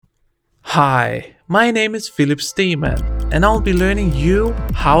Hi, my name is Philip Steeman, and I'll be learning you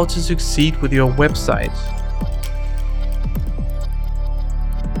how to succeed with your website.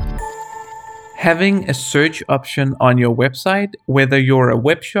 Having a search option on your website, whether you're a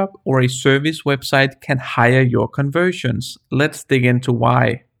webshop or a service website, can higher your conversions. Let's dig into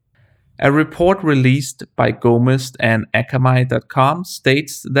why. A report released by Gomez and Akamai.com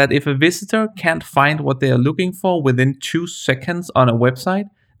states that if a visitor can't find what they are looking for within 2 seconds on a website,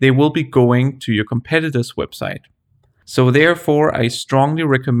 they will be going to your competitor's website. So therefore, I strongly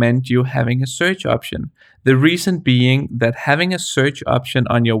recommend you having a search option. The reason being that having a search option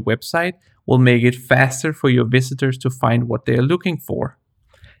on your website will make it faster for your visitors to find what they are looking for.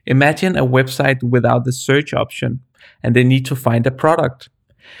 Imagine a website without the search option and they need to find a product.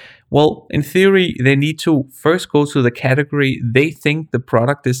 Well, in theory, they need to first go to the category they think the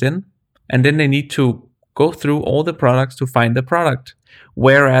product is in, and then they need to go through all the products to find the product.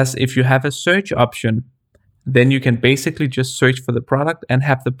 Whereas if you have a search option, then you can basically just search for the product and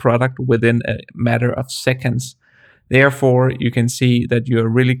have the product within a matter of seconds. Therefore, you can see that you're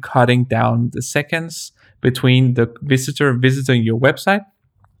really cutting down the seconds between the visitor visiting your website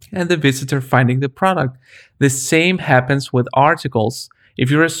and the visitor finding the product. The same happens with articles. If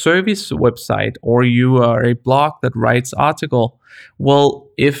you're a service website or you are a blog that writes article, well,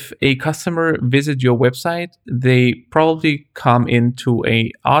 if a customer visits your website, they probably come into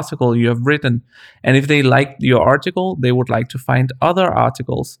an article you have written. And if they like your article, they would like to find other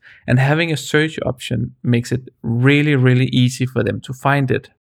articles. And having a search option makes it really, really easy for them to find it.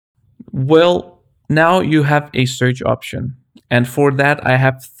 Well, now you have a search option. And for that, I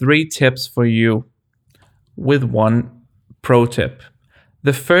have 3 tips for you with 1 pro tip.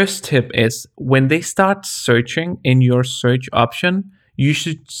 The first tip is when they start searching in your search option, you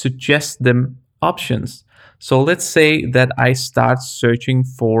should suggest them options. So let's say that I start searching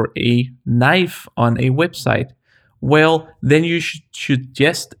for a knife on a website. Well, then you should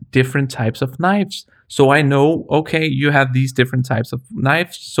suggest different types of knives. So I know, okay, you have these different types of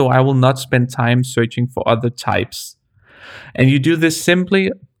knives, so I will not spend time searching for other types. And you do this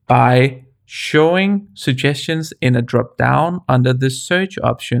simply by showing suggestions in a drop down under the search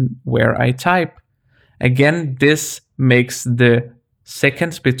option where I type. Again, this makes the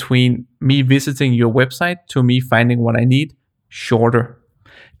seconds between me visiting your website to me finding what I need shorter.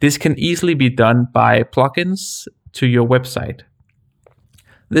 This can easily be done by plugins to your website.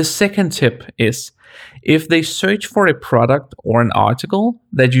 The second tip is if they search for a product or an article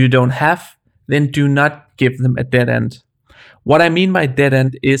that you don't have, then do not give them a dead end. What I mean by dead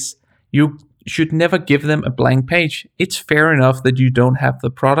end is you should never give them a blank page. It's fair enough that you don't have the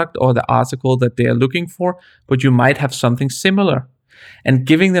product or the article that they are looking for, but you might have something similar. And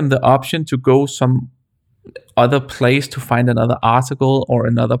giving them the option to go some other place to find another article or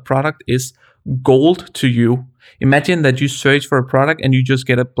another product is gold to you. Imagine that you search for a product and you just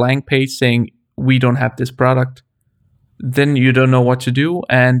get a blank page saying, we don't have this product. Then you don't know what to do.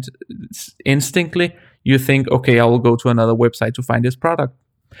 And instantly you think, okay, I will go to another website to find this product.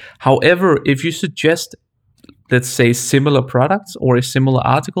 However, if you suggest, let's say, similar products or a similar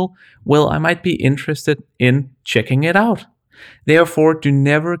article, well, I might be interested in checking it out. Therefore, do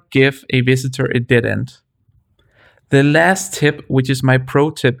never give a visitor a dead end. The last tip, which is my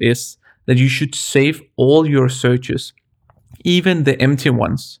pro tip, is that you should save all your searches, even the empty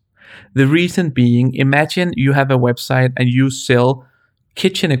ones. The reason being, imagine you have a website and you sell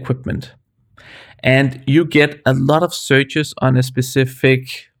kitchen equipment. And you get a lot of searches on a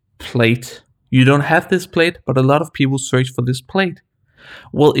specific plate. You don't have this plate, but a lot of people search for this plate.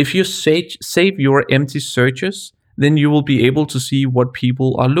 Well, if you save your empty searches, then you will be able to see what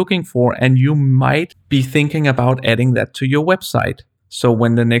people are looking for, and you might be thinking about adding that to your website. So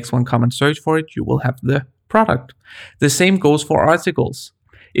when the next one comes and search for it, you will have the product. The same goes for articles.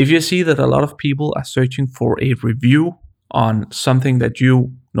 If you see that a lot of people are searching for a review on something that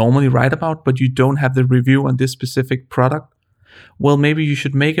you normally write about, but you don't have the review on this specific product, well, maybe you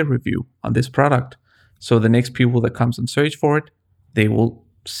should make a review on this product. So the next people that comes and search for it, they will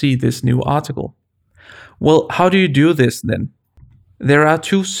see this new article. Well, how do you do this then? There are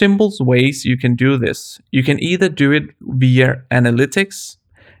 2 simple ways you can do this. You can either do it via analytics.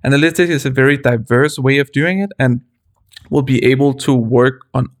 Analytics is a very diverse way of doing it and will be able to work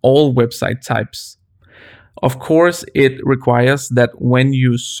on all website types. Of course, it requires that when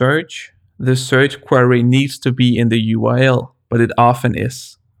you search, the search query needs to be in the URL, but it often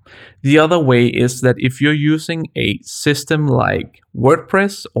is. The other way is that if you're using a system like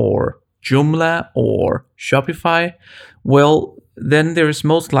WordPress or Joomla or Shopify, well, then there is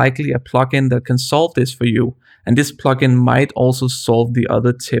most likely a plugin that can solve this for you, and this plugin might also solve the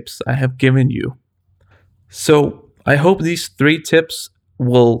other tips I have given you. So I hope these 3 tips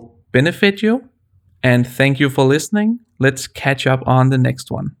will benefit you, and thank you for listening. Let's catch up on the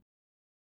next one.